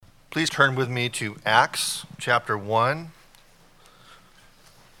Please turn with me to Acts chapter 1.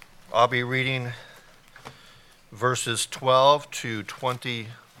 I'll be reading verses 12 to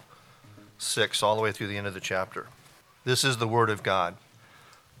 26, all the way through the end of the chapter. This is the word of God.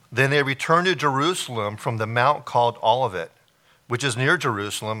 Then they returned to Jerusalem from the mount called Olivet, which is near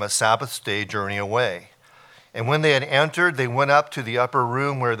Jerusalem, a Sabbath day journey away. And when they had entered, they went up to the upper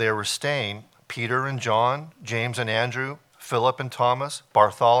room where they were staying, Peter and John, James and Andrew, Philip and Thomas,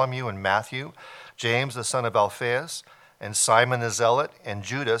 Bartholomew and Matthew, James the son of Alphaeus, and Simon the Zealot, and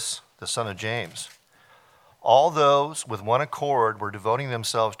Judas the son of James. All those with one accord were devoting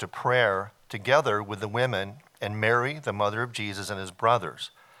themselves to prayer together with the women and Mary, the mother of Jesus, and his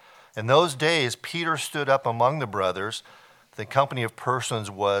brothers. In those days, Peter stood up among the brothers, the company of persons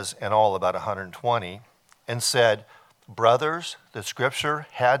was in all about 120, and said, "Brothers, the scripture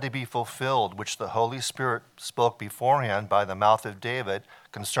had to be fulfilled, which the Holy Spirit spoke beforehand by the mouth of David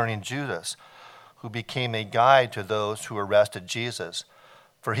concerning Judas, who became a guide to those who arrested Jesus.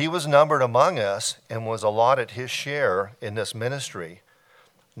 For he was numbered among us and was allotted his share in this ministry.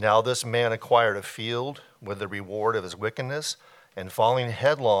 Now this man acquired a field with the reward of his wickedness, and falling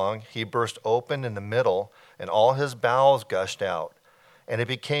headlong, he burst open in the middle, and all his bowels gushed out. And it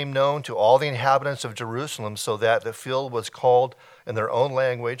became known to all the inhabitants of Jerusalem, so that the field was called in their own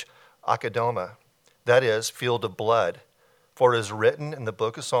language Akeldama, that is, field of blood. For it is written in the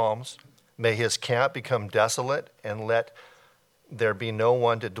book of Psalms, may his camp become desolate, and let there be no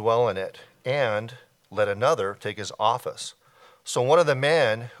one to dwell in it, and let another take his office. So one of the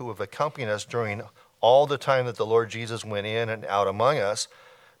men who have accompanied us during all the time that the Lord Jesus went in and out among us,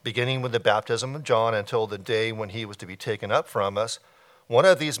 beginning with the baptism of John until the day when he was to be taken up from us, one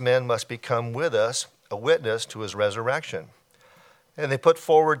of these men must become with us a witness to his resurrection." And they put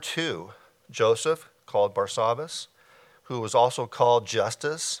forward two, Joseph, called Barsabbas, who was also called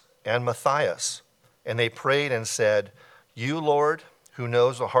Justus, and Matthias. And they prayed and said, "You, Lord, who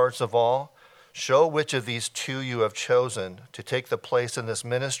knows the hearts of all, show which of these two you have chosen to take the place in this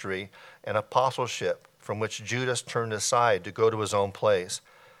ministry and apostleship from which Judas turned aside to go to his own place."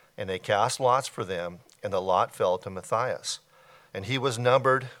 And they cast lots for them, and the lot fell to Matthias. And he was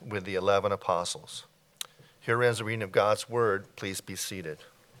numbered with the 11 apostles. Here ends the reading of God's word. Please be seated.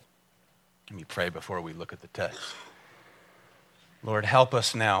 Let me pray before we look at the text. Lord, help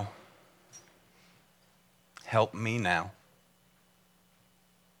us now. Help me now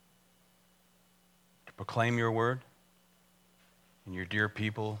to proclaim your word and your dear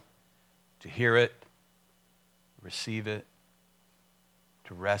people to hear it, receive it,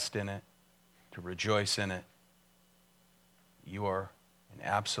 to rest in it, to rejoice in it. You are in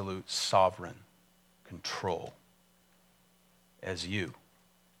absolute sovereign control as you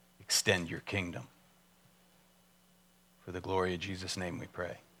extend your kingdom. For the glory of Jesus' name we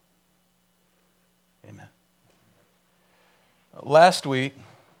pray. Amen. Last week,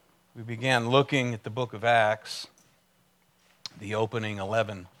 we began looking at the book of Acts, the opening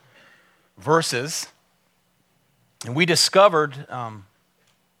 11 verses, and we discovered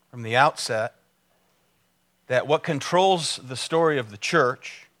from the outset that what controls the story of the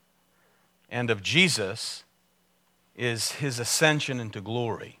church and of Jesus is his ascension into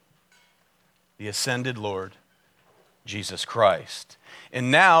glory, the ascended Lord, Jesus Christ.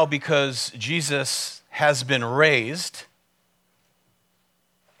 And now, because Jesus has been raised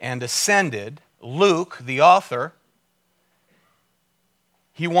and ascended, Luke, the author,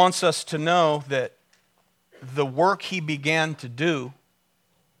 he wants us to know that the work he began to do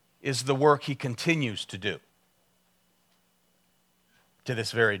is the work he continues to do to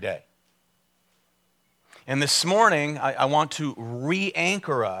this very day. And this morning, I want to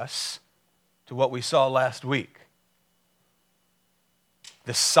re-anchor us to what we saw last week.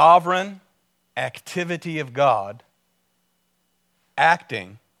 The sovereign activity of God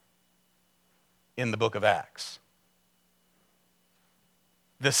acting in the book of Acts.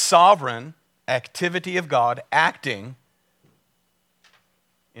 The sovereign activity of God acting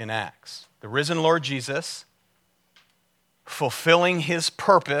in Acts. The risen Lord Jesus fulfilling his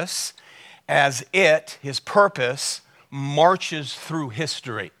purpose as his purpose, marches through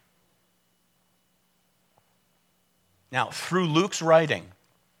history. Now, through Luke's writing,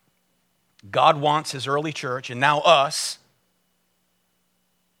 God wants his early church, and now us,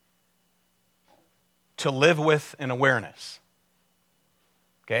 to live with an awareness.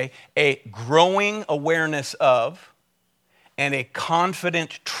 Okay? A growing awareness of and a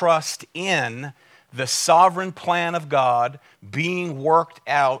confident trust in the sovereign plan of God being worked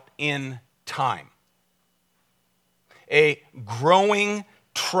out in time. A growing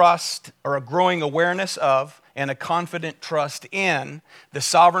trust or a growing awareness of and a confident trust in the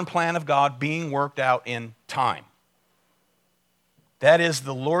sovereign plan of God being worked out in time. That is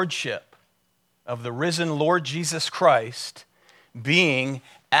the lordship of the risen Lord Jesus Christ being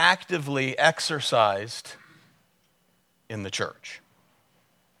actively exercised in the church.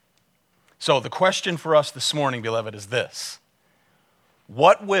 So the question for us this morning, beloved, is this: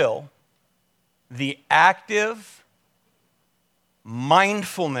 what will the active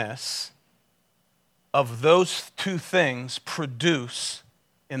mindfulness of those two things produce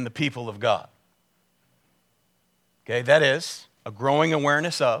in the people of God? Okay, that is a growing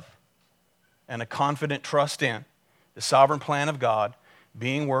awareness of and a confident trust in the sovereign plan of God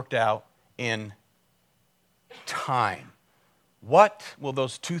being worked out in time. What will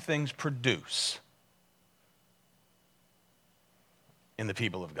those two things produce in the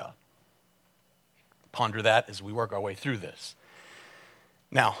people of God? Ponder that as we work our way through this.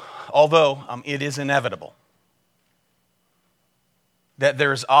 Now, although it is inevitable that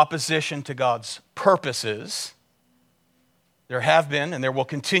there's opposition to God's purposes, there have been and there will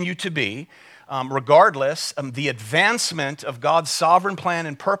continue to be, regardless, the advancement of God's sovereign plan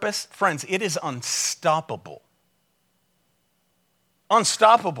and purpose, friends, it is unstoppable.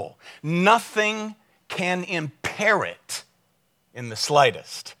 Unstoppable. Nothing can impair it in the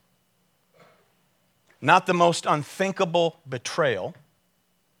slightest. Not the most unthinkable betrayal,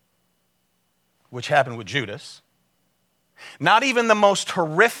 which happened with Judas. Not even the most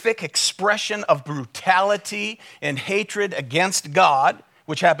horrific expression of brutality and hatred against God,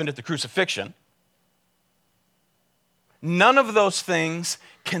 which happened at the crucifixion. None of those things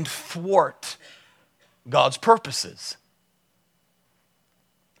can thwart God's purposes.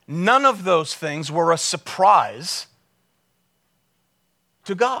 None of those things were a surprise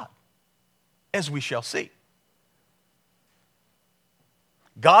to God, as we shall see.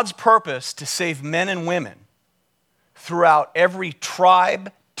 God's purpose to save men and women throughout every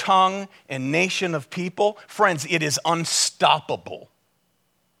tribe, tongue, and nation of people, friends, it is unstoppable.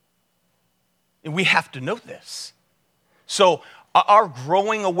 And we have to know this. So our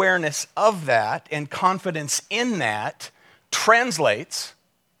growing awareness of that and confidence in that translates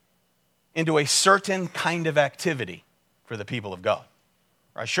into a certain kind of activity for the people of God.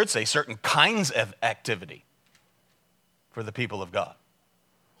 Or I should say certain kinds of activity for the people of God.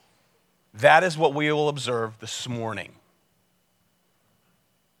 That is what we will observe this morning.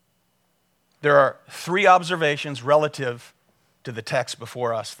 There are three observations relative to the text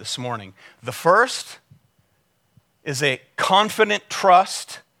before us this morning. The first is a confident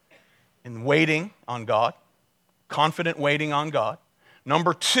trust in waiting on God. Confident waiting on God.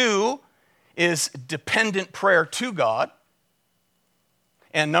 Number two is dependent prayer to God.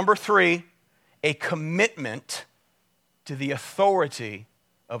 And number three, a commitment to the authority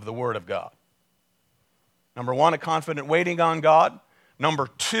of the Word of God. Number one, a confident waiting on God. Number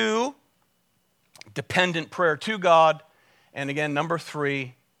two, dependent prayer to God. And again, number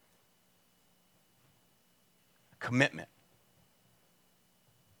three, commitment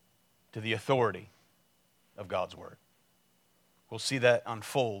to the authority of God's Word. We'll see that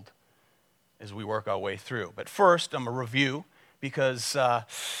unfold as we work our way through. But first, I'm going to review because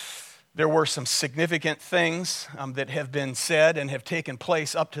there were some significant things that have been said and have taken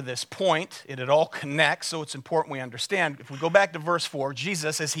place up to this point. It all connects, so it's important we understand. If we go back to verse 4,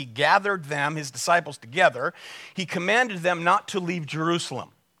 Jesus, as he gathered them, his disciples together, he commanded them not to leave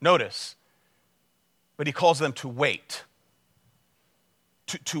Jerusalem. Notice, but he calls them to wait.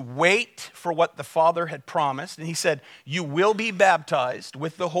 To wait for what the Father had promised. And he said, you will be baptized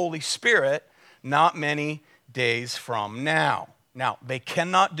with the Holy Spirit not many days from now. Now, they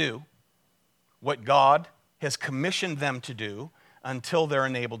cannot do what God has commissioned them to do until they're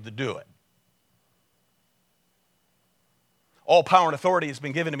enabled to do it. All power and authority has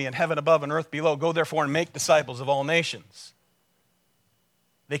been given to me in heaven above and earth below. Go therefore and make disciples of all nations.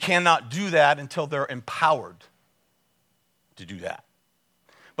 They cannot do that until they're empowered to do that.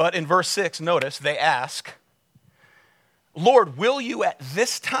 But in verse 6, notice, they ask, Lord, will you at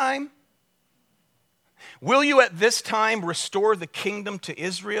this time restore the kingdom to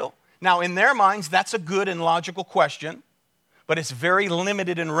Israel? Now, in their minds, that's a good and logical question, but it's very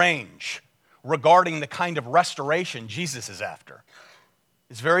limited in range regarding the kind of restoration Jesus is after.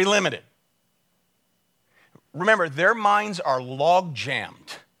 It's very limited. Remember, their minds are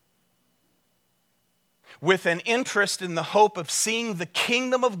log-jammed with an interest in the hope of seeing the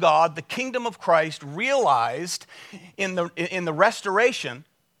kingdom of God, the kingdom of Christ, realized in the restoration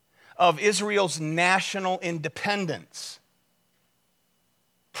of Israel's national independence.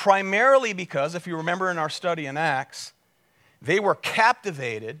 Primarily because, if you remember in our study in Acts, they were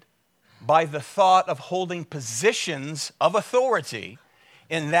captivated by the thought of holding positions of authority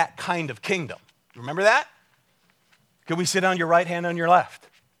in that kind of kingdom. Remember that? Could we sit on your right hand, on your left?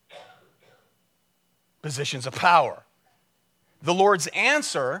 Positions of power. The Lord's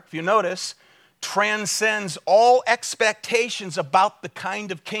answer, if you notice, transcends all expectations about the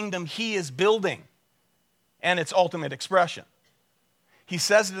kind of kingdom he is building and its ultimate expression. He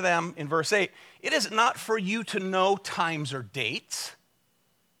says to them in verse 8, "It is not for you to know times or dates,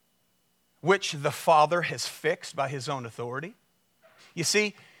 which the Father has fixed by his own authority." You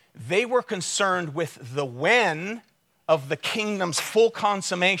see, they were concerned with the when of the kingdom's full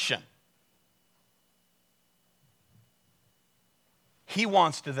consummation. He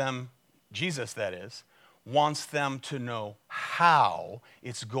wants to them, Jesus that is, wants them to know how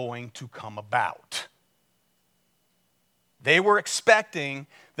it's going to come about. They were expecting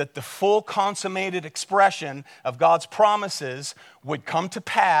that the full consummated expression of God's promises would come to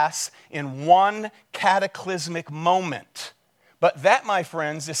pass in one cataclysmic moment. But that, my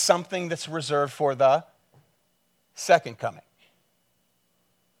friends, is something that's reserved for the second coming.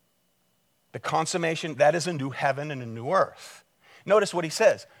 The consummation, that is a new heaven and a new earth. Notice what he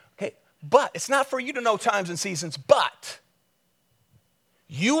says. Okay, but it's not for you to know times and seasons, but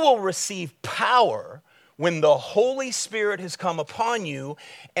you will receive power when the Holy Spirit has come upon you,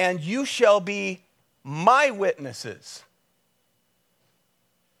 and you shall be my witnesses.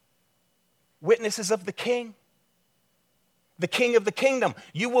 Witnesses of the King of the kingdom.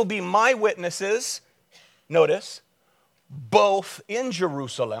 You will be my witnesses, notice, both in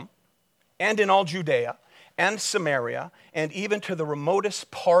Jerusalem and in all Judea and Samaria and even to the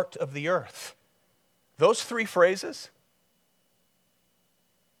remotest part of the earth. Those three phrases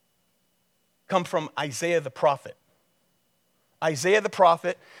come from Isaiah the prophet. Isaiah the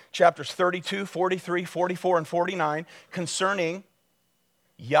prophet, chapters 32, 43, 44, and 49, concerning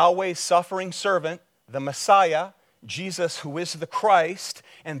Yahweh's suffering servant, the Messiah, Jesus, who is the Christ,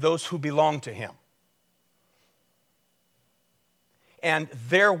 and those who belong to him. And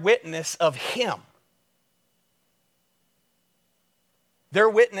their witness of him. Their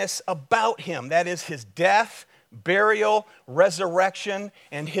witness about him, that is his death, burial, resurrection,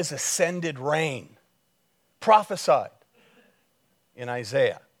 and his ascended reign. Prophesied in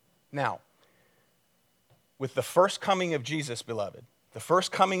Isaiah. Now, with the first coming of Jesus, beloved, the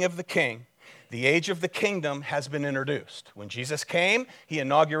first coming of the King, the age of the kingdom has been introduced. When Jesus came, he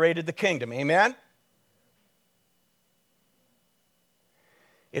inaugurated the kingdom. Amen?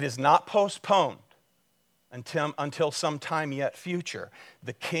 It is not postponed until some time yet future.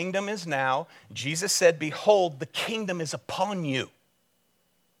 The kingdom is now. Jesus said, "Behold, the kingdom is upon you."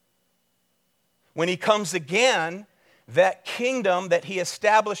 When he comes again, that kingdom that he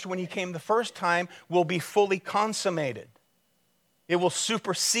established when he came the first time will be fully consummated. It will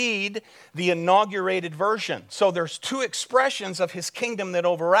supersede the inaugurated version. So there's two expressions of his kingdom that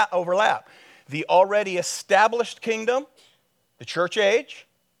overlap. The already established kingdom, the church age,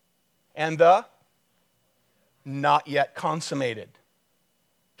 and the not yet consummated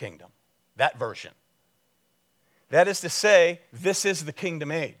kingdom, that version. That is to say, this is the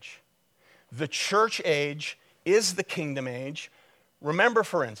kingdom age. The church age is the kingdom age. Remember,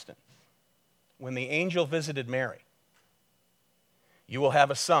 for instance, when the angel visited Mary, "You will have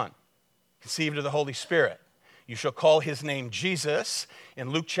a son, conceived of the Holy Spirit. You shall call his name Jesus."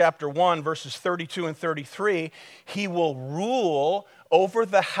 In Luke chapter 1, verses 32 and 33, he will rule over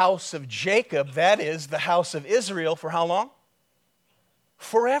the house of Jacob, that is, the house of Israel, for how long?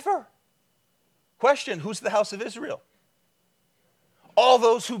 Forever. Question, who's the house of Israel? All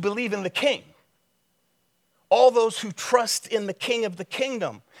those who believe in the King. All those who trust in the King of the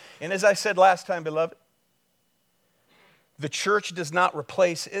kingdom. And as I said last time, beloved, the church does not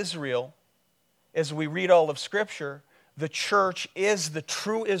replace Israel. As we read all of Scripture, the church is the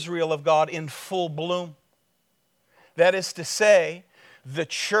true Israel of God in full bloom. That is to say, the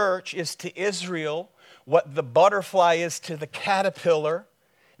church is to Israel what the butterfly is to the caterpillar.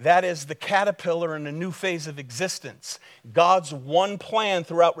 That is the caterpillar in a new phase of existence. God's one plan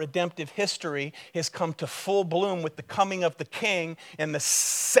throughout redemptive history has come to full bloom with the coming of the King and the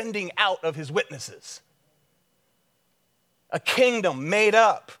sending out of his witnesses. A kingdom made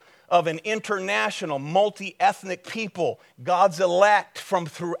up of an international, multi-ethnic people, God's elect from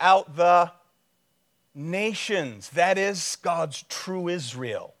throughout the nations. That is God's true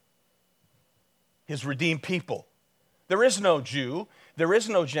Israel, his redeemed people. There is no Jew, there is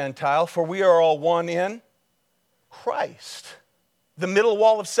no Gentile, for we are all one in Christ. The middle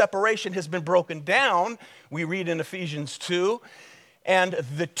wall of separation has been broken down, we read in Ephesians 2, and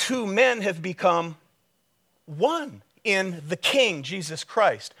the two men have become one in the King, Jesus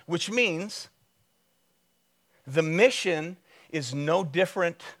Christ, which means the mission is no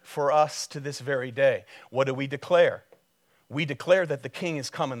different for us to this very day. What do we declare? We declare that the King has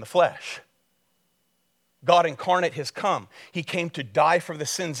come in the flesh. God incarnate has come. He came to die for the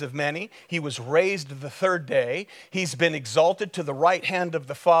sins of many. He was raised the third day. He's been exalted to the right hand of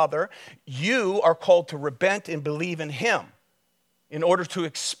the Father. You are called to repent and believe in him in order to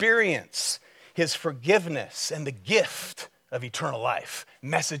experience his forgiveness and the gift of eternal life.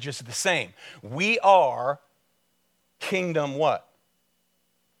 Message is the same. We are kingdom what?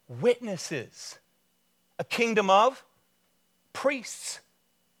 Witnesses. A kingdom of priests.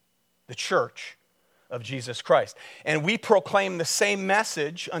 The church of Jesus Christ. And we proclaim the same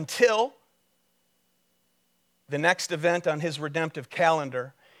message until the next event on his redemptive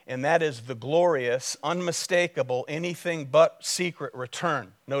calendar, and that is the glorious, unmistakable, anything but secret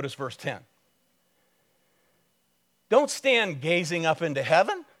return. Notice verse 10. Don't stand gazing up into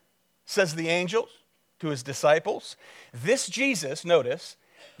heaven, says the angels to his disciples. This Jesus, notice,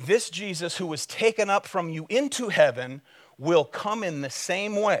 this Jesus who was taken up from you into heaven will come in the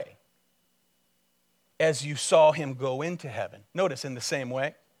same way as you saw him go into heaven. Notice, in the same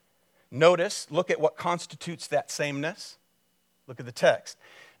way. Notice, look at what constitutes that sameness. Look at the text.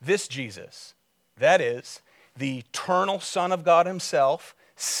 This Jesus, that is, the eternal Son of God himself,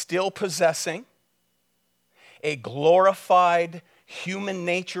 still possessing a glorified human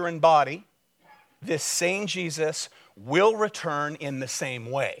nature and body, this same Jesus will return in the same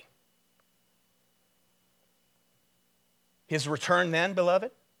way. His return then,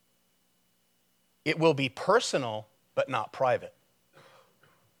 beloved, it will be personal, but not private.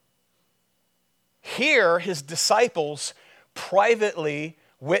 Here, his disciples privately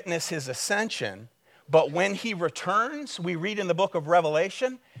witness his ascension, but when he returns, we read in the book of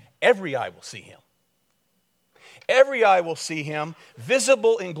Revelation, every eye will see him. Every eye will see him,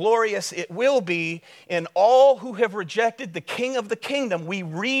 visible and glorious it will be, in all who have rejected the King of the kingdom. We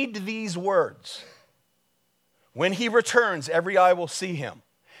read these words. When he returns, every eye will see him.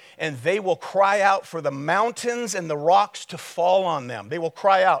 And they will cry out for the mountains and the rocks to fall on them. They will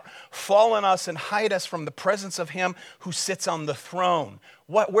cry out, fall on us and hide us from the presence of him who sits on the throne.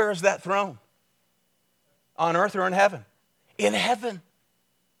 Where is that throne? On earth or in heaven? In heaven.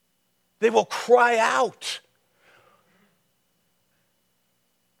 They will cry out,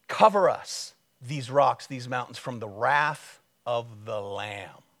 cover us, these rocks, these mountains, from the wrath of the Lamb.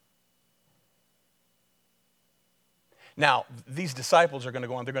 Now, these disciples are going to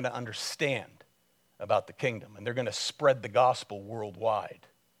go on, they're going to understand about the kingdom, and they're going to spread the gospel worldwide.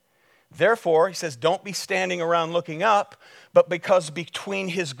 Therefore, he says, don't be standing around looking up, but because between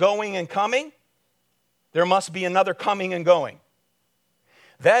his going and coming, there must be another coming and going.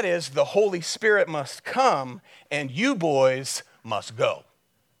 That is, the Holy Spirit must come, and you boys must go.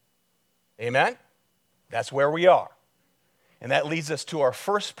 Amen? That's where we are. And that leads us to our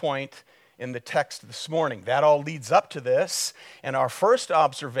first point in the text this morning. That all leads up to this, and our first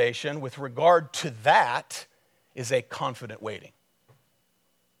observation with regard to that is a confident waiting.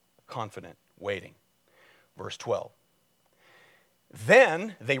 Confident waiting. Verse 12.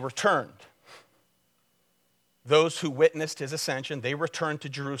 Then they returned. Those who witnessed his ascension, they returned to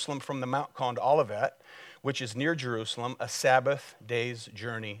Jerusalem from the Mount called Olivet, which is near Jerusalem, a Sabbath day's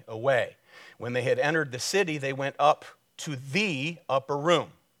journey away. When they had entered the city, they went up to the upper room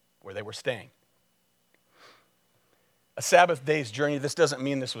where they were staying. A Sabbath day's journey, this doesn't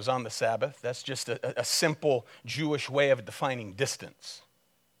mean this was on the Sabbath. That's just a simple Jewish way of defining distance.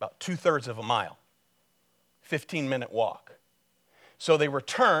 About 2/3 of a mile. 15-minute walk. So they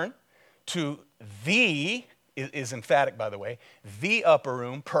return to the, is emphatic by the way, the upper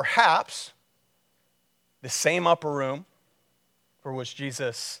room, perhaps the same upper room for which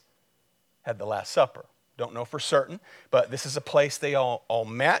Jesus had the Last Supper. Don't know for certain, but this is a place they all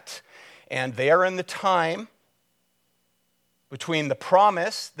met, and they are in the time between the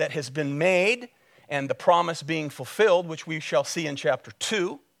promise that has been made and the promise being fulfilled, which we shall see in chapter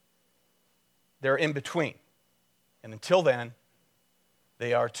 2. They're in between. And until then,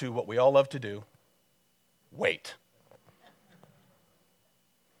 they are to what we all love to do, wait.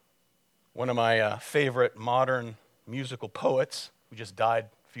 One of my favorite modern musical poets, who just died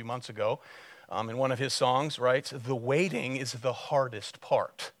a few months ago, in one of his songs writes, "The waiting is the hardest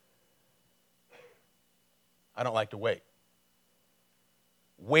part." I don't like to wait.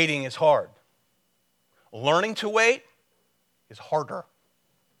 Waiting is hard. Learning to wait is harder.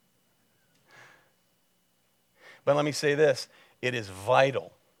 But let me say this, it is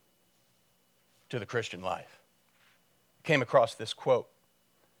vital to the Christian life. I came across this quote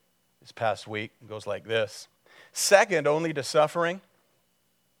this past week. It goes like this. second only to suffering.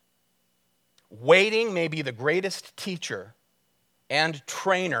 Waiting may be the greatest teacher and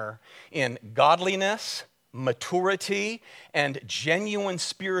trainer in godliness, maturity, and genuine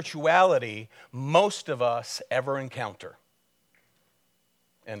spirituality most of us ever encounter.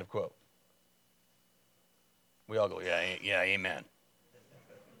 End of quote. We all go, yeah, amen.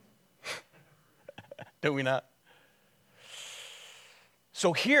 Do we not?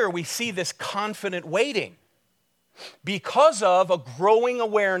 So here we see this confident waiting because of a growing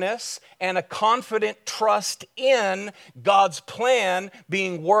awareness and a confident trust in God's plan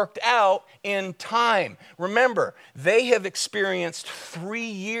being worked out in time. Remember, they have experienced 3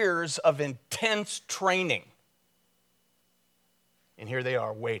 years of intense training. And here they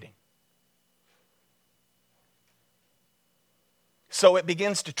are waiting. So it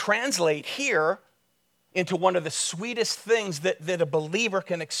begins to translate here into one of the sweetest things that a believer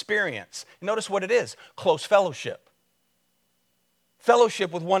can experience. Notice what it is: close fellowship.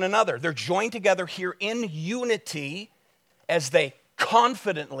 Fellowship with one another. They're joined together here in unity as they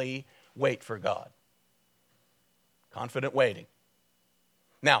confidently wait for God. Confident waiting.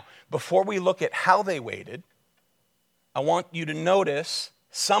 Now, before we look at how they waited, I want you to notice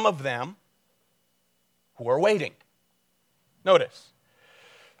some of them who are waiting. Notice,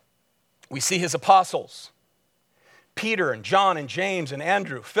 we see his apostles, Peter and John and James and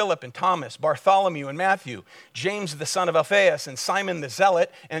Andrew, Philip and Thomas, Bartholomew and Matthew, James the son of Alphaeus and Simon the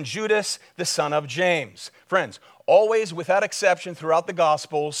Zealot, and Judas the son of James. Friends, always without exception throughout the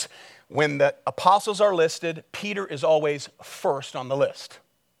Gospels, when the apostles are listed, Peter is always first on the list.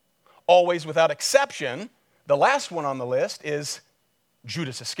 Always without exception, the last one on the list is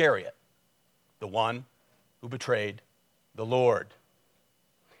Judas Iscariot, the one who betrayed the Lord.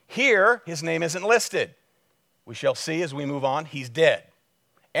 Here, his name isn't listed. We shall see as we move on, he's dead.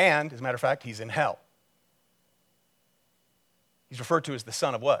 And, as a matter of fact, he's in hell. He's referred to as the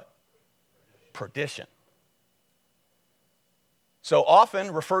son of what? Perdition. So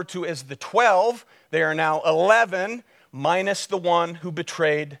often referred to as the 12, they are now 11 minus the one who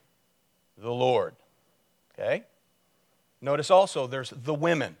betrayed the Lord. Okay? Notice also there's the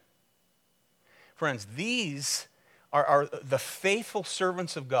women. Friends, these are the faithful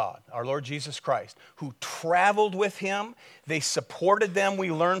servants of God, our Lord Jesus Christ, who traveled with him. They supported them,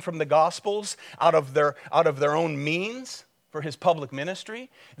 we learn from the Gospels, out of their own means for his public ministry.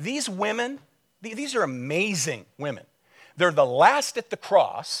 These women, these are amazing women. They're the last at the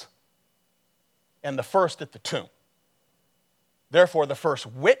cross and the first at the tomb. Therefore, the first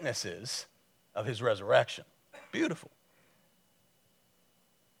witnesses of his resurrection. Beautiful.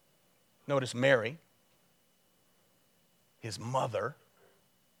 Notice Mary, his mother,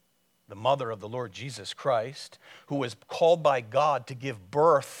 the mother of the Lord Jesus Christ, who was called by God to give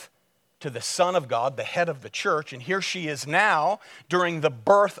birth to the Son of God, the head of the church, and here she is now during the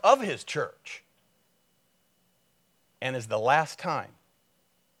birth of his church. And is the last time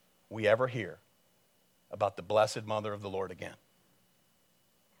we ever hear about the Blessed Mother of the Lord again.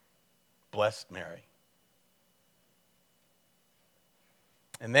 Blessed Mary.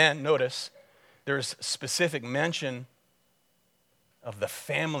 And then, notice, there's specific mention of the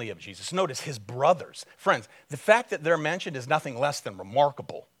family of Jesus. Notice his brothers. Friends, the fact that they're mentioned is nothing less than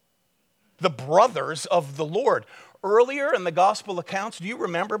remarkable. The brothers of the Lord. Earlier in the gospel accounts, do you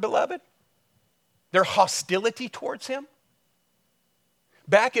remember, beloved? Their hostility towards him.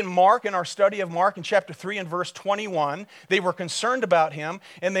 Back in Mark, in our study of Mark in chapter 3 and verse 21, they were concerned about him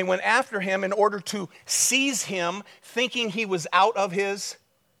and they went after him in order to seize him, thinking he was out of his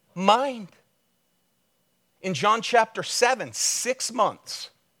mind. In John chapter 7, 6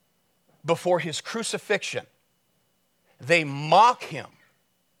 months before his crucifixion, they mock him.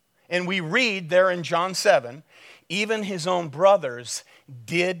 And we read there in John 7, even his own brothers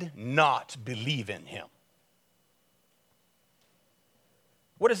did not believe in him.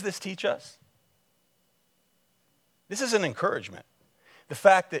 What does this teach us? This is an encouragement. The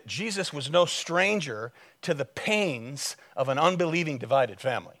fact that Jesus was no stranger to the pains of an unbelieving, divided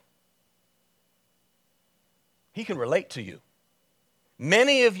family. He can relate to you.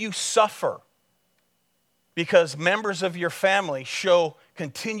 Many of you suffer because members of your family show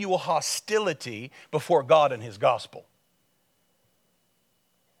continual hostility before God and his gospel.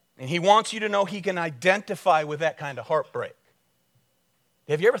 And he wants you to know he can identify with that kind of heartbreak.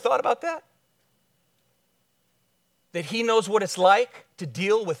 Have you ever thought about that? That he knows what it's like to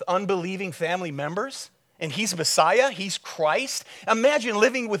deal with unbelieving family members? And he's Messiah, he's Christ. Imagine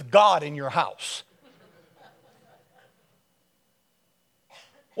living with God in your house.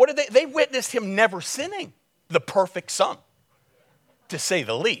 What did they witnessed him never sinning, the perfect son, to say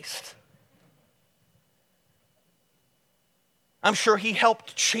the least. I'm sure he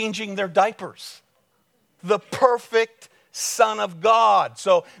helped changing their diapers. The perfect Son of God.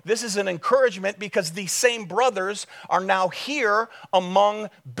 So this is an encouragement because these same brothers are now here among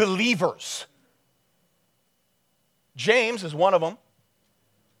believers. James is one of them.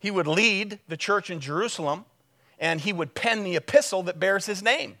 He would lead the church in Jerusalem, and he would pen the epistle that bears his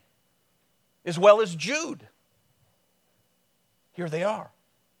name, as well as Jude. Here they are.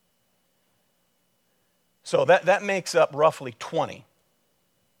 So that makes up roughly 20.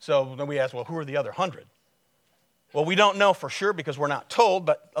 So then we ask, well, who are the other 100? Well, we don't know for sure because we're not told,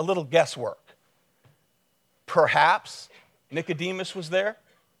 but a little guesswork. Perhaps Nicodemus was there.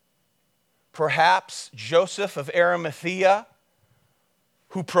 Perhaps Joseph of Arimathea,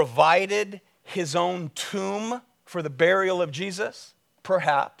 who provided his own tomb for the burial of Jesus.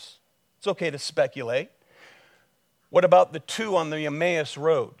 Perhaps. It's okay to speculate. What about the two on the Emmaus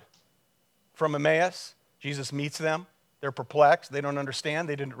road? From Emmaus, Jesus meets them. They're perplexed. They don't understand.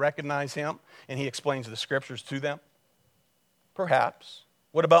 They didn't recognize him. And he explains the scriptures to them. Perhaps.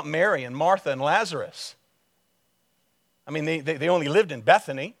 What about Mary and Martha and Lazarus? I mean, they only lived in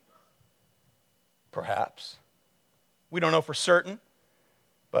Bethany. Perhaps. We don't know for certain.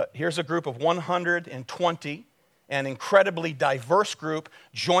 But here's a group of 120, an incredibly diverse group,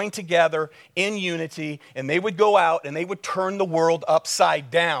 joined together in unity. And they would go out and they would turn the world upside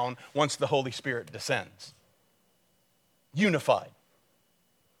down once the Holy Spirit descends. Unified,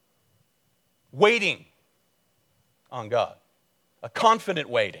 waiting on God, a confident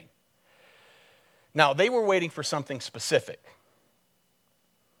waiting. Now, they were waiting for something specific,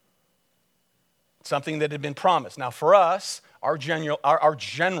 something that had been promised. Now, for us, our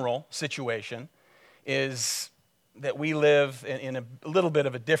general situation is that we live in a little bit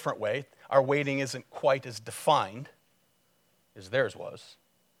of a different way. Our waiting isn't quite as defined as theirs was.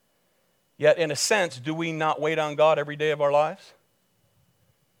 Yet, in a sense, do we not wait on God every day of our lives?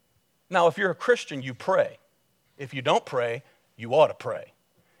 Now, if you're a Christian, you pray. If you don't pray, you ought to pray.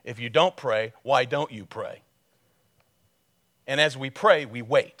 If you don't pray, why don't you pray? And as we pray, we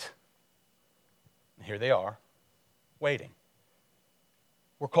wait. And here they are, waiting.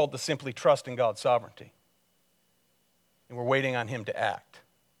 We're called to simply trust in God's sovereignty. And we're waiting on him to act.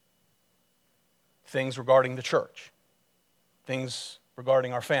 Things regarding the church. Things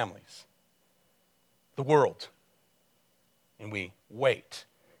regarding our families. The world. And we wait.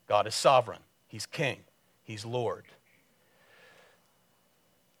 God is sovereign. He's king. He's Lord.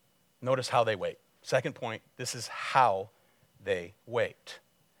 Notice how they wait. Second point, this is how they wait.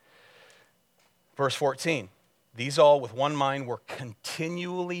 Verse 14, these all with one mind were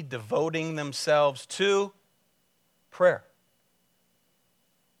continually devoting themselves to prayer.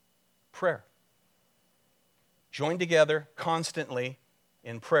 Prayer. Joined together constantly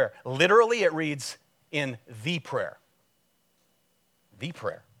in prayer. Literally, it reads in the prayer. The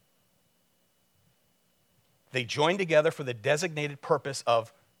prayer. They joined together for the designated purpose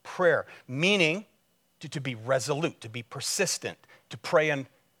of prayer, meaning to be resolute, to be persistent, to pray and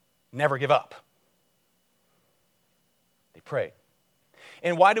never give up. They prayed.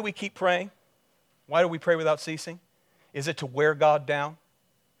 And why do we keep praying? Why do we pray without ceasing? Is it to wear God down?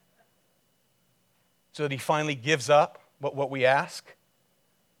 So that he finally gives up what we ask?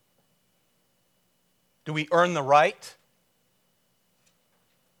 Do we earn the right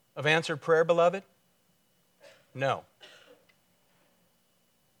of answered prayer, beloved? No.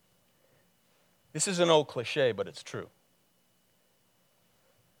 This is an old cliche, but it's true.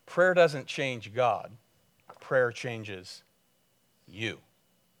 Prayer doesn't change God. Prayer changes you.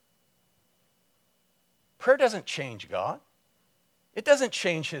 Prayer doesn't change God. It doesn't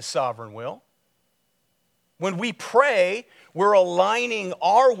change his sovereign will. When we pray, we're aligning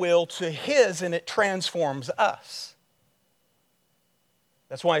our will to his, and it transforms us.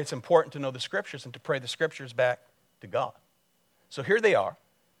 That's why it's important to know the scriptures and to pray the scriptures back to God. So here they are,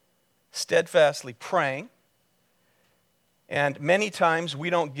 steadfastly praying. And many times we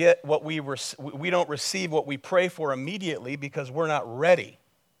don't get what we don't receive what we pray for immediately because we're not ready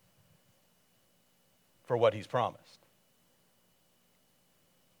for what he's promised.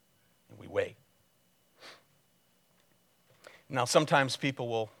 And we wait. Now, sometimes people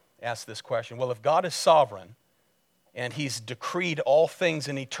will ask this question, well, if God is sovereign and he's decreed all things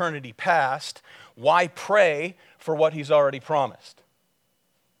in eternity past, why pray for what he's already promised?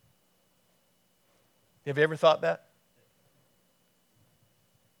 Have you ever thought that?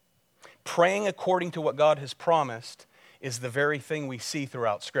 Praying according to what God has promised is the very thing we see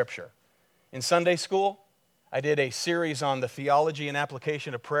throughout Scripture. In Sunday school, I did a series on the theology and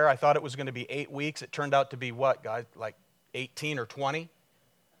application of prayer. I thought it was going to be 8 weeks. It turned out to be what, guys? Like 18 or 20?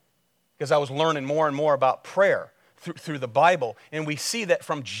 Because I was learning more and more about prayer. through the Bible. And we see that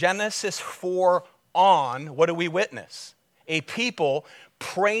from Genesis 4 on, what do we witness? A people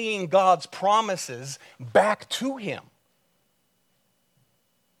praying God's promises back to him.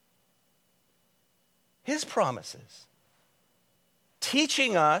 His promises.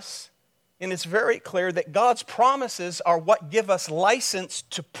 Teaching us, and it's very clear that God's promises are what give us license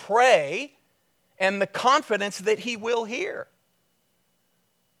to pray and the confidence that he will hear.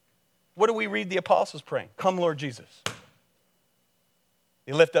 What do we read the apostles praying? Come, Lord Jesus.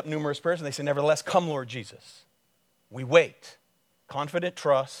 They lift up numerous prayers and they say, nevertheless, come, Lord Jesus. We wait. Confident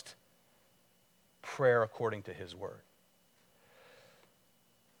trust, prayer according to his word.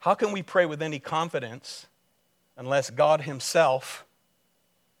 How can we pray with any confidence unless God himself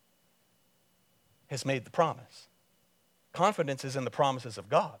has made the promise? Confidence is in the promises of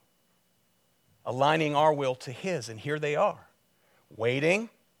God, aligning our will to his, and here they are. Waiting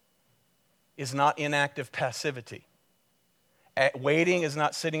is not inactive passivity. Waiting is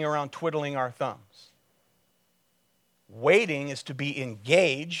not sitting around twiddling our thumbs. Waiting is to be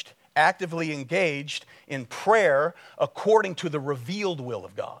engaged, actively engaged in prayer according to the revealed will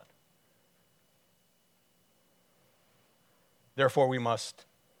of God. Therefore, we must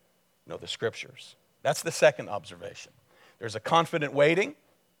know the Scriptures. That's the second observation. There's a confident waiting.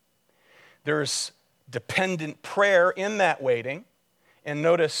 There's dependent prayer in that waiting. And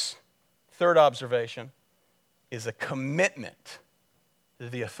notice, third observation is a commitment to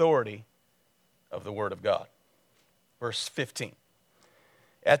the authority of the Word of God. Verse 15.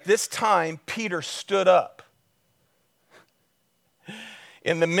 At this time, Peter stood up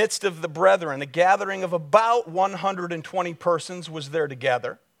in the midst of the brethren. A gathering of about 120 persons was there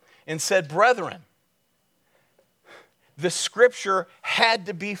together, and said, brethren, the scripture had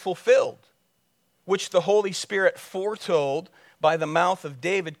to be fulfilled, which the Holy Spirit foretold by the mouth of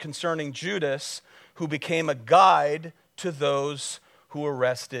David concerning Judas, who became a guide to those who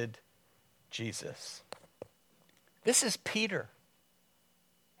arrested Jesus. This is Peter,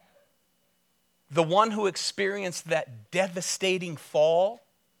 the one who experienced that devastating fall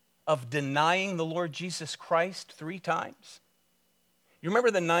of denying the Lord Jesus Christ 3 times. You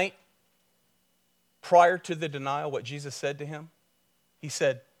remember the night prior to the denial, what Jesus said to him? He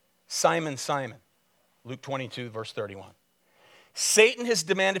said, Simon, Simon, Luke 22, verse 31. Satan has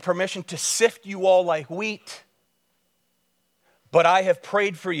demanded permission to sift you all like wheat, but I have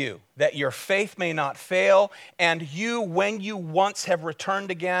prayed for you that your faith may not fail, and you, when you once have returned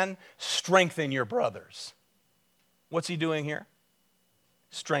again, strengthen your brothers. What's he doing here?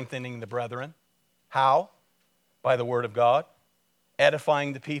 Strengthening the brethren. How? By the word of God.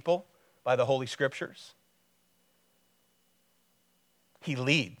 Edifying the people by the Holy Scriptures. He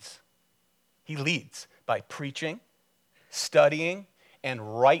leads. He leads by preaching, studying,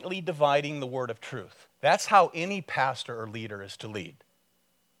 and rightly dividing the word of truth. That's how any pastor or leader is to lead.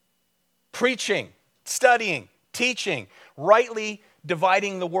 Preaching, studying, teaching, rightly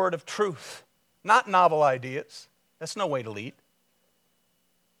dividing the word of truth. Not novel ideas. That's no way to lead.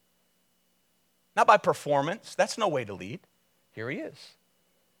 Not by performance. That's no way to lead. Here he is.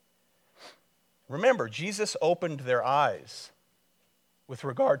 Remember, Jesus opened their eyes with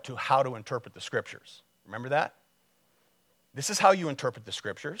regard to how to interpret the Scriptures. Remember that? This is how you interpret the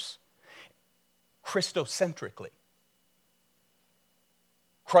Scriptures. Christocentrically.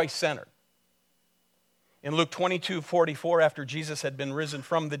 Christ-centered. In Luke 22:44, after Jesus had been risen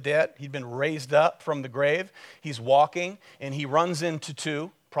from the dead, he'd been raised up from the grave, he's walking, and he runs into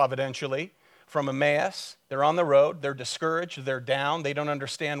 2, providentially, from Emmaus. They're on the road, they're discouraged, they're down, they don't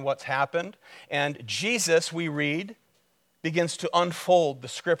understand what's happened. And Jesus, we read, begins to unfold the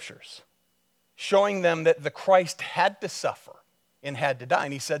Scriptures, showing them that the Christ had to suffer and had to die.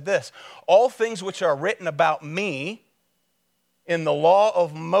 And he said this, all things which are written about me in the law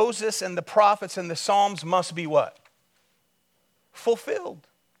of Moses and the prophets and the Psalms must be what? Fulfilled.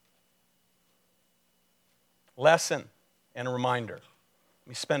 Lesson and a reminder. Let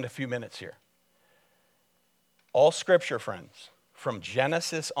me spend a few minutes here. All Scripture, friends, from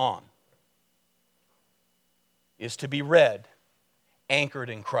Genesis on, is to be read anchored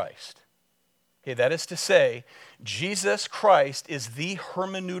in Christ. Okay, that is to say, Jesus Christ is the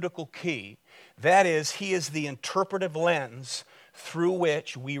hermeneutical key. That is, he is the interpretive lens through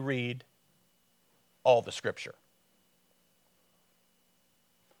which we read all the Scripture.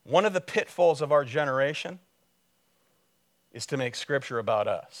 One of the pitfalls of our generation is to make Scripture about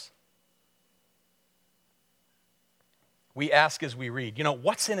us. We ask as we read,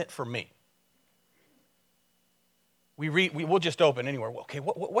 what's in it for me? We'll just open anywhere. Okay,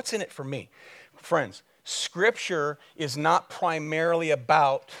 what's in it for me? Friends, Scripture is not primarily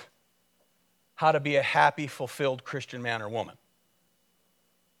about how to be a happy, fulfilled Christian man or woman.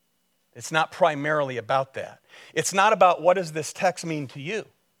 It's not primarily about that. It's not about what does this text mean to you.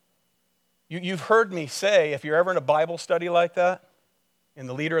 You've heard me say, if you're ever in a Bible study like that, and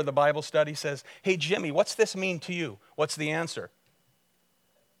the leader of the Bible study says, hey, Jimmy, what's this mean to you? What's the answer?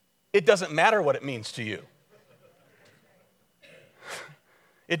 It doesn't matter what it means to you.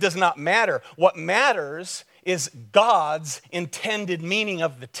 It does not matter. What matters is God's intended meaning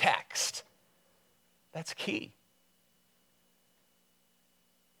of the text. That's key.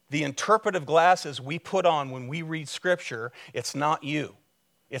 The interpretive glasses we put on when we read Scripture, it's not you.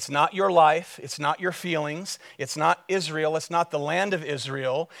 It's not your life. It's not your feelings. It's not Israel. It's not the land of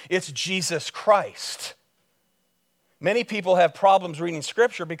Israel. It's Jesus Christ. Many people have problems reading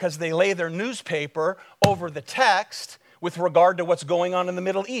Scripture because they lay their newspaper over the text with regard to what's going on in the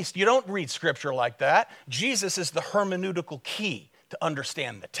Middle East. You don't read Scripture like that. Jesus is the hermeneutical key to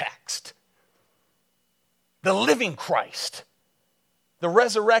understand the text. The living Christ, the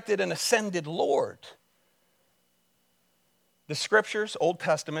resurrected and ascended Lord. The Scriptures, Old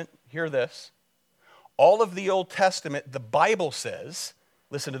Testament, hear this. All of the Old Testament, the Bible says,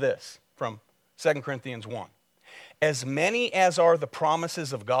 listen to this from 2 Corinthians 1. As many as are the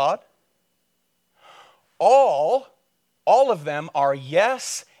promises of God, all of them are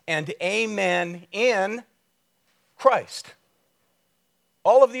yes and amen in Christ.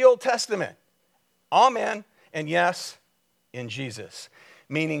 All of the Old Testament, amen and yes in Jesus,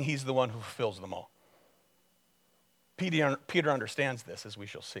 meaning he's the one who fulfills them all. Peter understands this, as we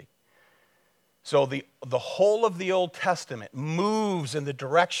shall see. So the whole of the Old Testament moves in the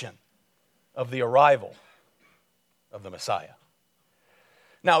direction of the arrival of the Messiah.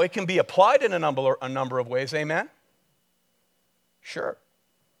 Now, it can be applied in a number of ways, amen? Sure,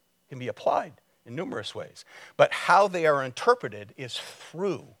 it can be applied in numerous ways. But how they are interpreted is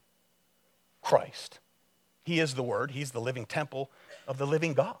through Christ. He is the Word. He's the living temple of the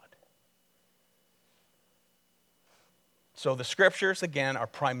living God. So the Scriptures, again, are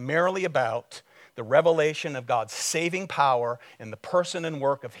primarily about the revelation of God's saving power in the person and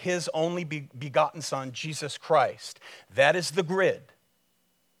work of His only begotten Son, Jesus Christ. That is the grid.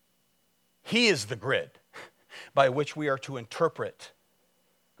 He is the grid by which we are to interpret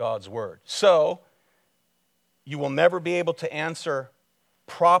God's Word. So, you will never be able to answer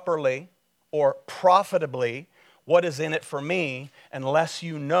properly or profitably what is in it for me unless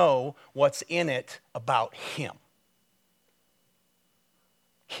you know what's in it about Him.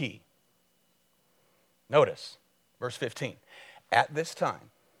 Key. Notice, verse 15. At this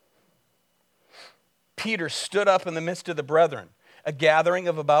time, Peter stood up in the midst of the brethren. A gathering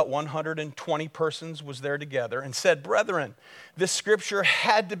of about 120 persons was there together and said, Brethren, this scripture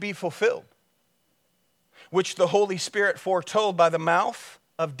had to be fulfilled, which the Holy Spirit foretold by the mouth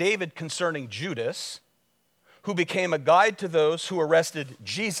of David concerning Judas, who became a guide to those who arrested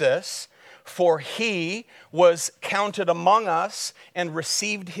Jesus, for he was counted among us and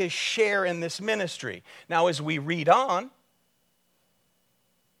received his share in this ministry. Now, as we read on,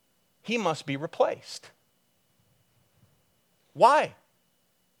 he must be replaced. Why?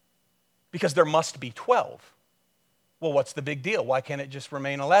 Because there must be 12. Well, what's the big deal? Why can't it just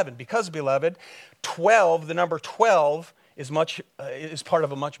remain 11? Because, beloved, 12, the number 12, is part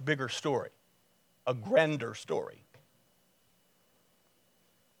of a much bigger story, a grander story.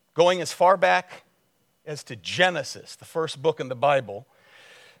 Going as far back as to Genesis, the first book in the Bible,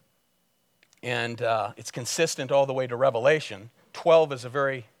 and it's consistent all the way to Revelation, 12 is a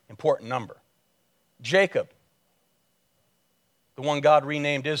very important number. Jacob, the one God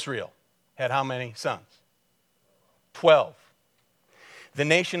renamed Israel, had how many sons? 12. The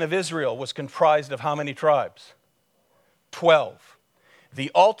nation of Israel was comprised of how many tribes? 12.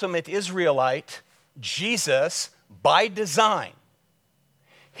 The ultimate Israelite, Jesus, by design,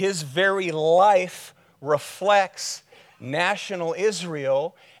 his very life reflects national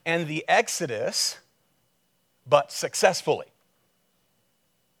Israel and the Exodus, but successfully.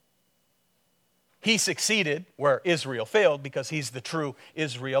 He succeeded where Israel failed because he's the true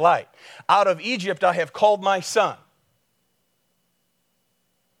Israelite. Out of Egypt I have called my son.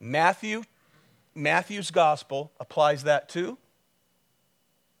 Matthew's gospel applies that to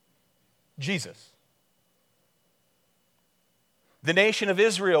Jesus. The nation of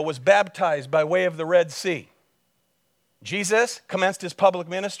Israel was baptized by way of the Red Sea. Jesus commenced his public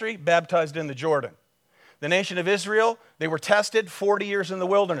ministry, baptized in the Jordan. The nation of Israel, they were tested 40 years in the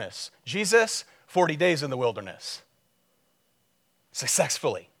wilderness. Jesus, 40 days in the wilderness.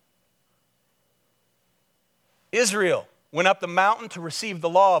 Successfully. Israel went up the mountain to receive the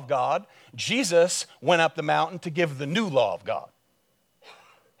law of God. Jesus went up the mountain to give the new law of God.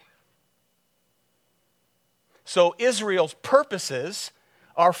 So Israel's purposes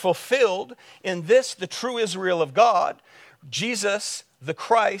are fulfilled in this, the true Israel of God, Jesus, the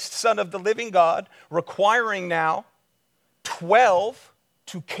Christ, Son of the living God, requiring now 12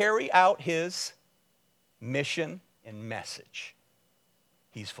 to carry out his mission and message.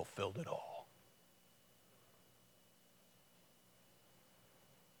 He's fulfilled it all.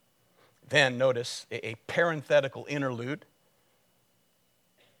 Then notice a parenthetical interlude,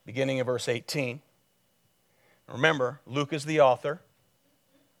 beginning of verse 18. Remember, Luke is the author.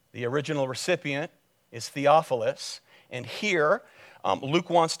 The original recipient is Theophilus. And here, Luke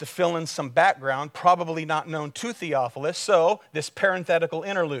wants to fill in some background, probably not known to Theophilus, so this parenthetical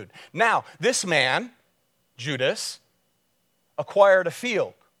interlude. Now, this man, Judas, acquired a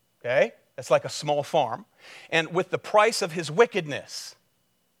field, okay? That's like a small farm. And with the price of his wickedness,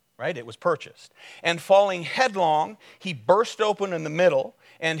 right, it was purchased. And falling headlong, he burst open in the middle,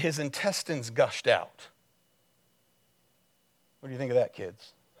 and his intestines gushed out. What do you think of that,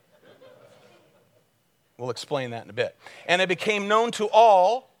 kids? We'll explain that in a bit. And it became known to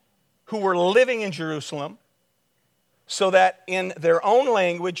all who were living in Jerusalem, so that in their own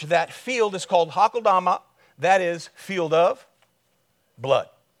language, that field is called Hakeldama, that is, field of blood.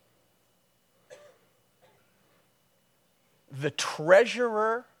 The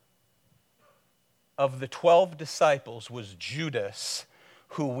treasurer of the 12 disciples was Judas,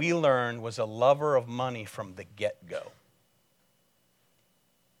 who we learn was a lover of money from the get-go.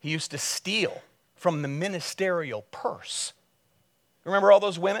 He used to steal from the ministerial purse. Remember all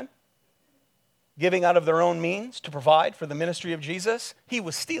those women giving out of their own means to provide for the ministry of Jesus? He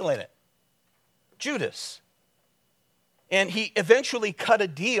was stealing it. Judas. And he eventually cut a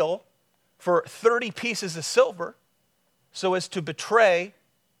deal for 30 pieces of silver so as to betray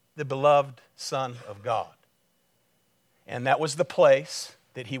the beloved Son of God. And that was the place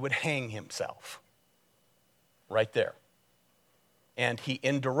that he would hang himself. Right there. And he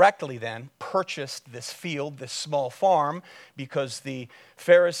indirectly then purchased this field, this small farm, because the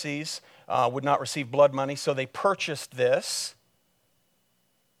Pharisees would not receive blood money, so they purchased this.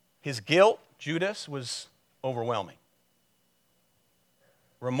 His guilt, Judas, was overwhelming.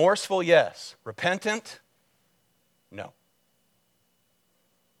 Remorseful, yes. Repentant, no.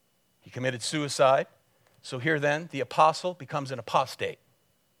 He committed suicide. So here then, the apostle becomes an apostate.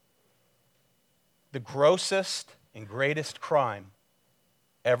 The grossest and greatest crime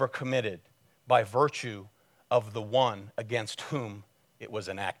ever committed by virtue of the one against whom it was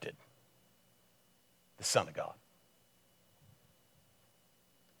enacted, the Son of God.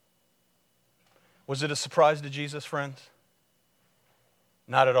 Was it a surprise to Jesus, friends?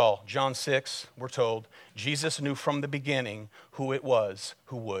 Not at all. John 6, we're told, Jesus knew from the beginning who it was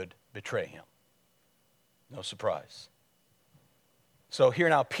who would betray him. No surprise. So here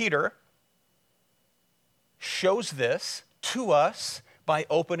now, Peter shows this to us by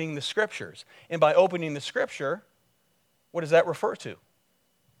opening the Scriptures. And by opening the Scripture, what does that refer to?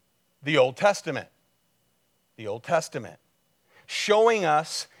 The Old Testament. The Old Testament. Showing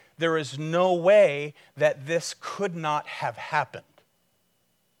us there is no way that this could not have happened.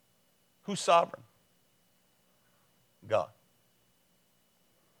 Who's sovereign? God.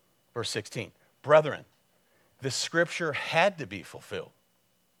 Verse 16. Brethren, the Scripture had to be fulfilled,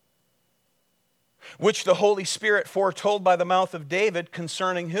 which the Holy Spirit foretold by the mouth of David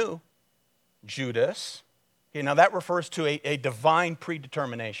concerning who? Judas. Okay, now that refers to a divine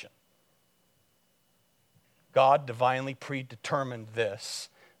predetermination. God divinely predetermined this.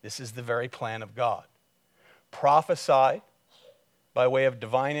 This is the very plan of God. Prophesied by way of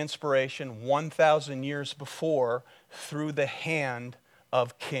divine inspiration 1,000 years before through the hand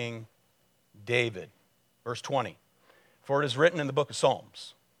of King David. Verse 20. For it is written in the book of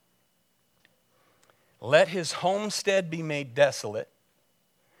Psalms, let his homestead be made desolate.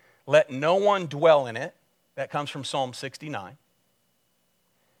 Let no one dwell in it. That comes from Psalm 69.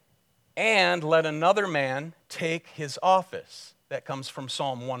 And let another man take his office. That comes from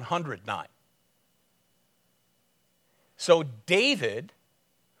Psalm 109. So David,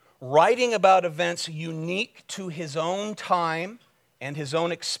 writing about events unique to his own time and his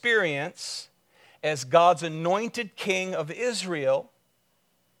own experience as God's anointed king of Israel,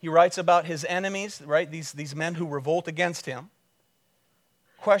 he writes about his enemies, right? These men who revolt against him.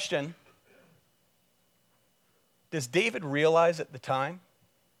 Question, does David realize at the time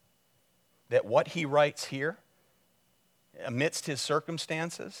that what he writes here, amidst his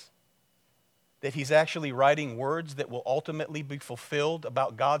circumstances, that he's actually writing words that will ultimately be fulfilled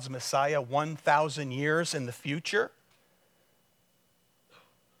about God's Messiah 1,000 years in the future?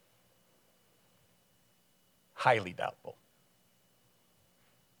 Highly doubtful.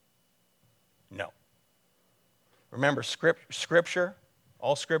 No. Remember, Scripture,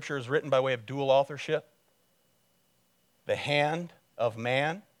 all Scripture is written by way of dual authorship. The hand of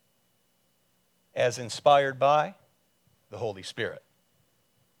man as inspired by the Holy Spirit.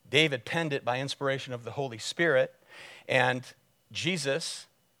 David penned it by inspiration of the Holy Spirit, and Jesus,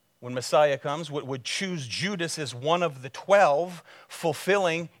 when Messiah comes, would choose Judas as one of the 12,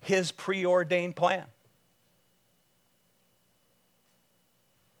 fulfilling his preordained plan.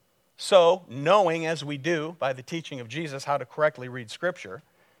 So, knowing as we do by the teaching of Jesus how to correctly read Scripture,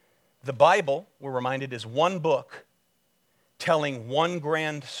 the Bible, we're reminded, is one book telling one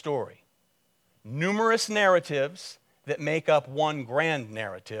grand story. Numerous narratives that make up one grand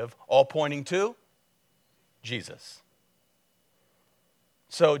narrative, all pointing to Jesus.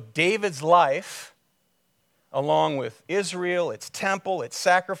 So David's life, along with Israel, its temple, its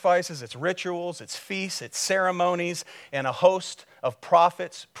sacrifices, its rituals, its feasts, its ceremonies, and a host of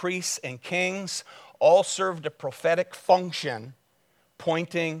prophets, priests, and kings, all served a prophetic function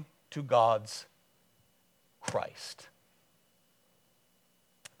pointing to God's Christ,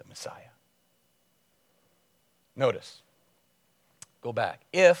 the Messiah. Notice, go back.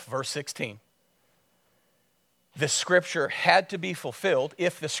 If, verse 16, the Scripture had to be fulfilled,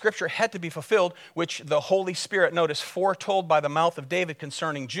 if the Scripture had to be fulfilled, which the Holy Spirit, notice, foretold by the mouth of David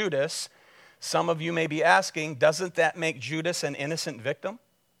concerning Judas, some of you may be asking, doesn't that make Judas an innocent victim?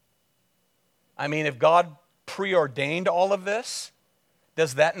 I mean, if God preordained all of this,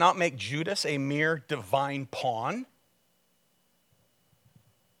 does that not make Judas a mere divine pawn?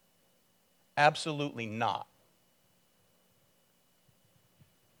 Absolutely not.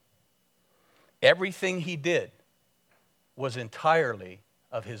 Everything he did was entirely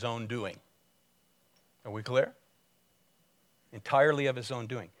of his own doing. Are we clear? Entirely of his own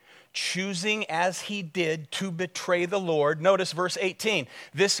doing. Choosing as he did to betray the Lord. Notice verse 18.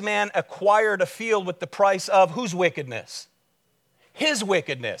 This man acquired a field with the price of whose wickedness? His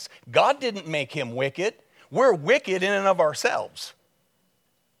wickedness. God didn't make him wicked. We're wicked in and of ourselves.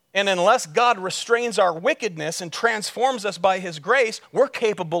 And unless God restrains our wickedness and transforms us by his grace, we're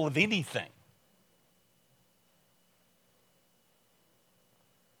capable of anything.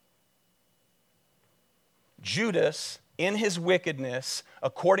 Judas, in his wickedness,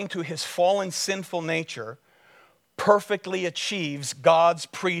 according to his fallen sinful nature, perfectly achieves God's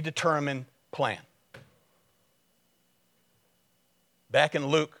predetermined plan. Back in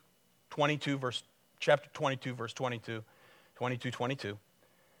Luke 22, chapter 22, verse 22, 22,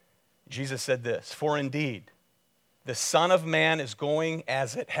 Jesus said this, "For indeed, the Son of Man is going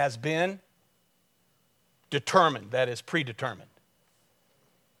as it has been determined," that is, predetermined.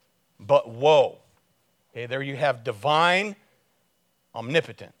 "But woe." Okay, there you have divine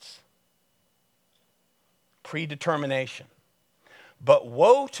omnipotence, predetermination. "But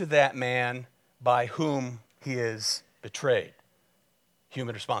woe to that man by whom he is betrayed."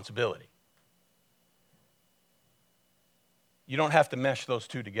 Human responsibility. You don't have to mesh those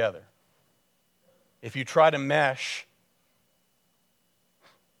two together. If you try to mesh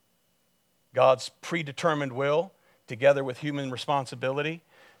God's predetermined will together with human responsibility,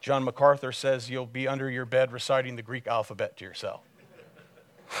 John MacArthur says you'll be under your bed reciting the Greek alphabet to yourself.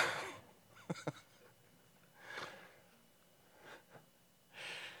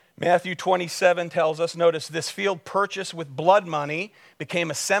 Matthew 27 tells us, notice, this field purchased with blood money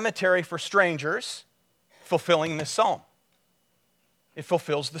became a cemetery for strangers, fulfilling this psalm. It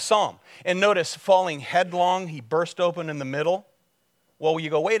fulfills the psalm. And notice, falling headlong, he burst open in the middle. Well,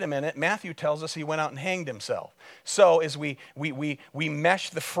 you go, wait a minute, Matthew tells us he went out and hanged himself. So as we mesh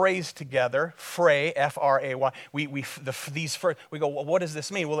the phrase together, fray, F-R-A-Y, we go, well, what does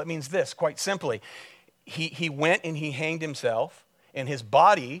this mean? Well, it means this, quite simply. He went and he hanged himself, and his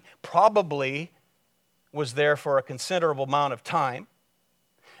body probably was there for a considerable amount of time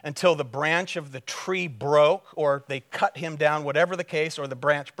until the branch of the tree broke, or they cut him down, whatever the case, or the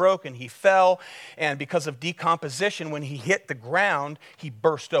branch broke and he fell, and because of decomposition, when he hit the ground, he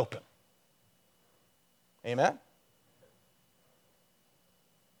burst open. Amen?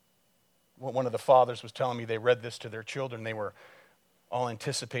 One of the fathers was telling me they read this to their children. They were all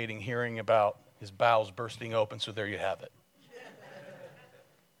anticipating hearing about his bowels bursting open, so there you have it.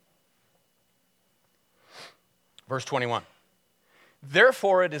 Verse 21.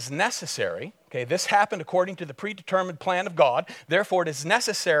 Therefore it is necessary, okay, this happened according to the predetermined plan of God. Therefore it is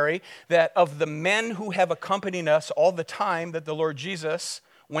necessary that of the men who have accompanied us all the time that the Lord Jesus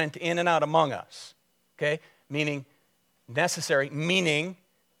went in and out among us, okay, meaning necessary, meaning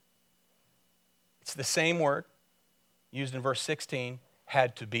it's the same word used in verse 16,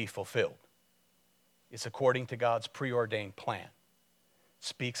 had to be fulfilled. It's according to God's preordained plan. It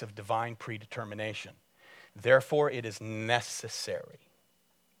speaks of divine predetermination. Therefore, it is necessary,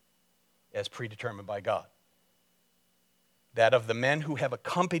 as predetermined by God, that of the men who have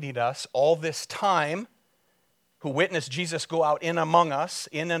accompanied us all this time, who witnessed Jesus go out in and among us,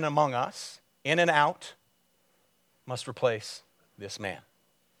 in and out, must replace this man.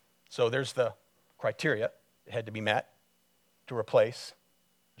 So there's the criteria that had to be met to replace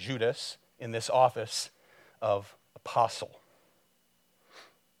Judas in this office of apostle.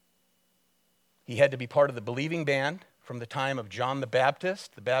 He had to be part of the believing band from the time of John the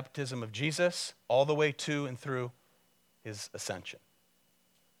Baptist, the baptism of Jesus, all the way to and through his ascension.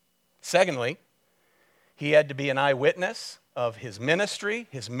 Secondly, he had to be an eyewitness of his ministry,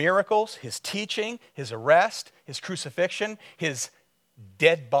 his miracles, his teaching, his arrest, his crucifixion, his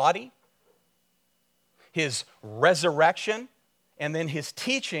dead body, his resurrection, and then his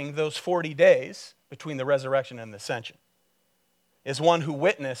teaching those 40 days between the resurrection and the ascension. Is one who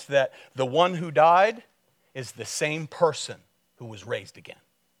witnessed that the one who died is the same person who was raised again.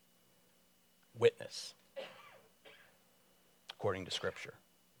 Witness, according to Scripture.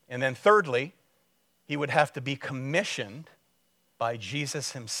 And then thirdly, he would have to be commissioned by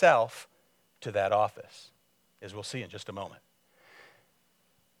Jesus himself to that office, as we'll see in just a moment.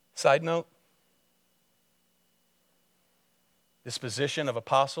 Side note, this position of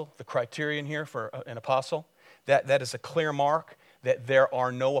apostle, the criterion here for an apostle, that is a clear mark that there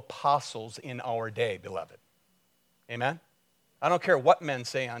are no apostles in our day, beloved. Amen? I don't care what men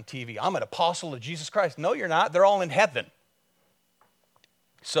say on TV. I'm an apostle of Jesus Christ. No, you're not. They're all in heaven.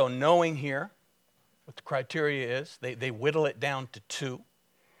 So knowing here what the criteria is, they whittle it down to 2.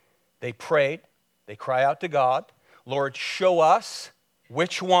 They prayed. They cry out to God, Lord, show us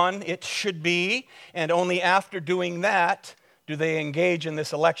which one it should be. And only after doing that do they engage in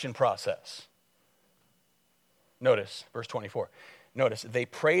this election process. Notice, verse 24. Notice, they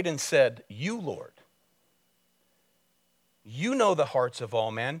prayed and said, you, Lord, you know the hearts of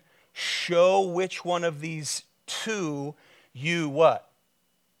all men. Show which one of these 2 you what?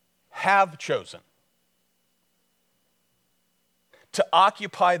 Have chosen to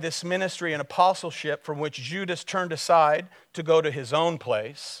occupy this ministry and apostleship from which Judas turned aside to go to his own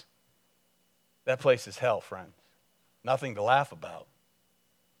place. That place is hell, friends. Nothing to laugh about,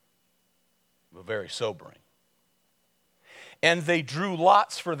 but very sobering. And they drew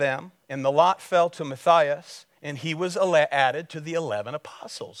lots for them, and the lot fell to Matthias, and he was added to the 11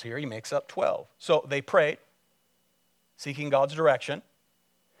 apostles. Here he makes up 12. So they prayed, seeking God's direction,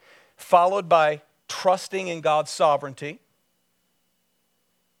 followed by trusting in God's sovereignty.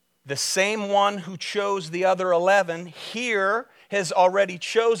 The same one who chose the other 11 here has already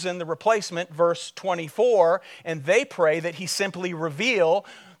chosen the replacement, verse 24, and they pray that he simply reveal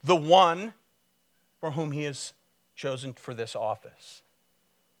the one for whom he is chosen for this office.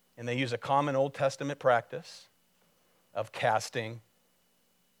 And they use a common Old Testament practice of casting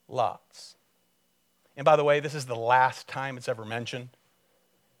lots. And by the way, this is the last time it's ever mentioned.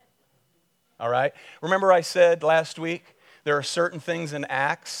 All right? Remember I said last week, there are certain things in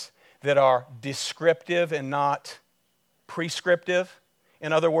Acts that are descriptive and not prescriptive.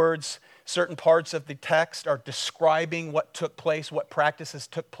 In other words, certain parts of the text are describing what took place, what practices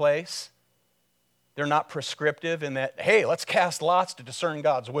took place. They're not prescriptive in that, hey, let's cast lots to discern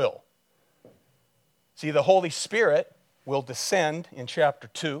God's will. See, the Holy Spirit will descend in chapter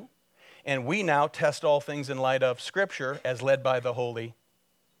 2, and we now test all things in light of Scripture as led by the Holy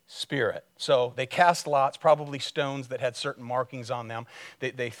Spirit. So they cast lots, probably stones that had certain markings on them.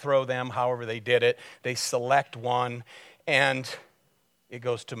 They throw them however they did it. They select one, and it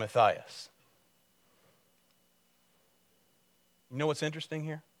goes to Matthias. You know what's interesting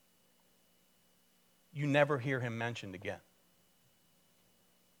here? You never hear him mentioned again.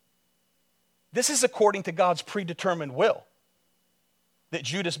 This is according to God's predetermined will, that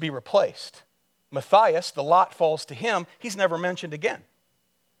Judas be replaced. Matthias, the lot falls to him. He's never mentioned again.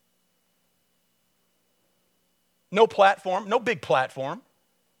 No platform, no big platform,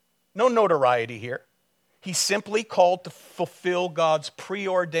 no notoriety here. He's simply called to fulfill God's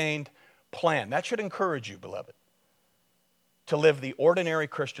preordained plan. That should encourage you, beloved, to live the ordinary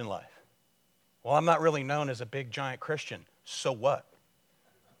Christian life. Well, I'm not really known as a big, giant Christian. So what?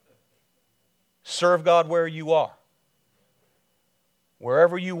 Serve God where you are.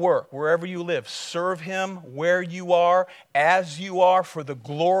 Wherever you work, wherever you live, serve Him where you are, as you are, for the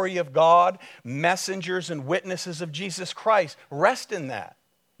glory of God, messengers and witnesses of Jesus Christ. Rest in that.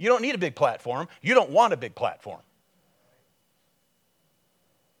 You don't need a big platform. You don't want a big platform.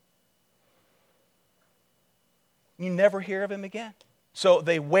 You never hear of him again. So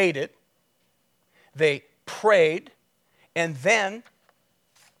they waited, they prayed, and then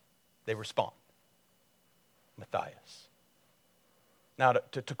they respond. Matthias. Now,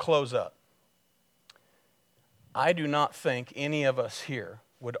 to close up, I do not think any of us here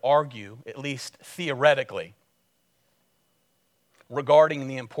would argue, at least theoretically, regarding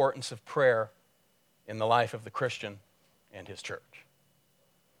the importance of prayer in the life of the Christian and his church.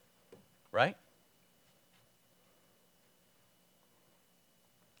 Right?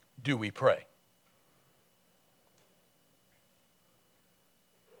 Do we pray?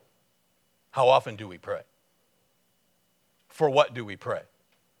 How often do we pray? For what do we pray?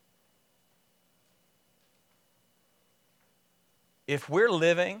 If we're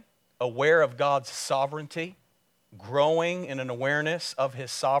living aware of God's sovereignty, growing in an awareness of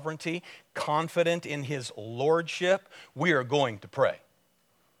His sovereignty, confident in His lordship, we are going to pray.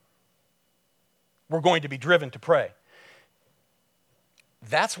 We're going to be driven to pray.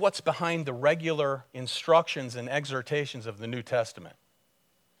 That's what's behind the regular instructions and exhortations of the New Testament.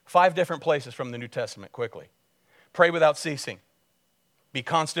 5 different places from the New Testament, quickly. Pray without ceasing. Be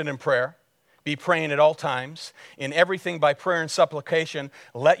constant in prayer. Be praying at all times. In everything by prayer and supplication,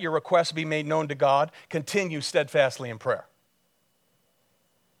 let your requests be made known to God. Continue steadfastly in prayer.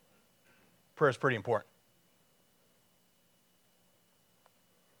 Prayer is pretty important.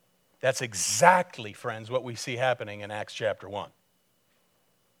 That's exactly, friends, what we see happening in Acts chapter 1.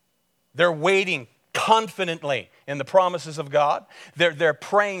 They're waiting confidently in the promises of God. They're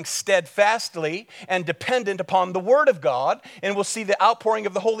praying steadfastly and dependent upon the Word of God, and we'll see the outpouring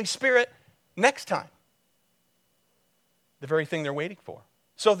of the Holy Spirit next time. The very thing they're waiting for.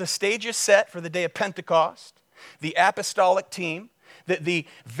 So the stage is set for the day of Pentecost. The apostolic team, the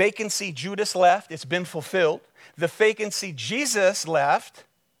vacancy Judas left, it's been fulfilled. The vacancy Jesus left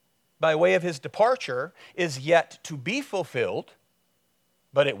by way of his departure is yet to be fulfilled.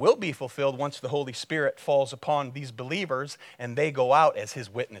 But it will be fulfilled once the Holy Spirit falls upon these believers and they go out as His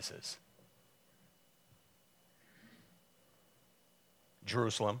witnesses.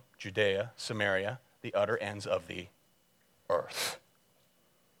 Jerusalem, Judea, Samaria, the utter ends of the earth.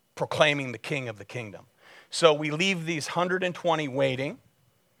 Proclaiming the King of the kingdom. So we leave these 120 waiting,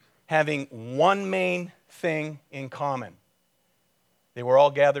 having one main thing in common. They were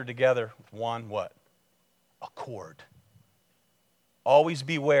all gathered together with one what? Accord. Always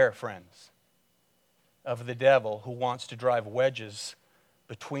beware, friends, of the devil who wants to drive wedges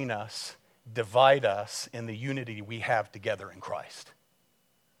between us, divide us in the unity we have together in Christ.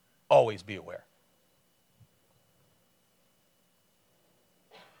 Always be aware.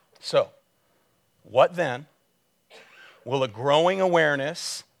 So, what then will a growing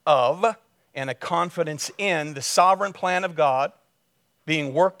awareness of and a confidence in the sovereign plan of God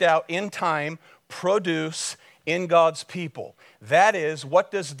being worked out in time produce in God's people? That is, what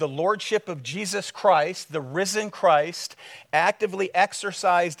does the lordship of Jesus Christ, the risen Christ, actively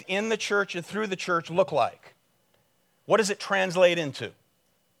exercised in the church and through the church look like? What does it translate into?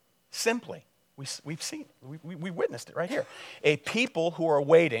 Simply, we've seen it. We witnessed it right here. A people who are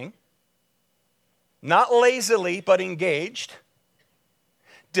waiting, not lazily but engaged,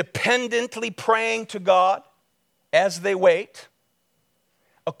 dependently praying to God as they wait,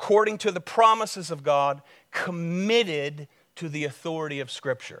 according to the promises of God, committed to the authority of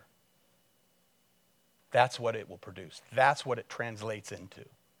Scripture. That's what it will produce. That's what it translates into.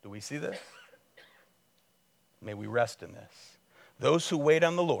 Do we see this? May we rest in this. Those who wait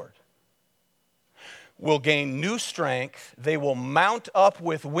on the Lord will gain new strength. They will mount up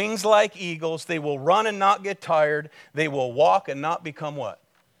with wings like eagles. They will run and not get tired. They will walk and not become what?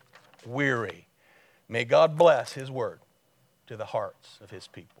 Weary. May God bless His word to the hearts of His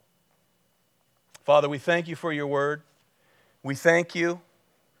people. Father, we thank You for Your word. We thank You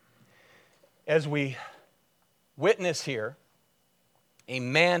as we witness here a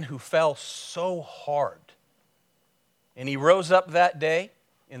man who fell so hard. And he rose up that day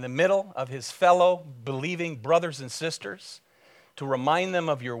in the middle of his fellow believing brothers and sisters to remind them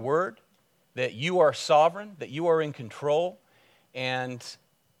of Your word, that You are sovereign, that You are in control, and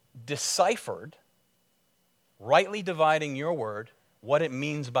deciphered, rightly dividing Your word, what it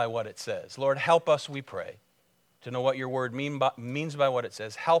means by what it says. Lord, help us, we pray, to know what Your word means by what it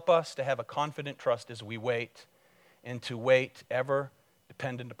says. Help us to have a confident trust as we wait, and to wait ever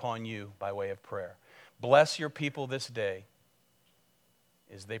dependent upon You by way of prayer. Bless Your people this day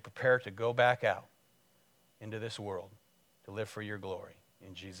as they prepare to go back out into this world to live for Your glory.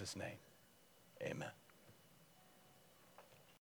 In Jesus' name, amen.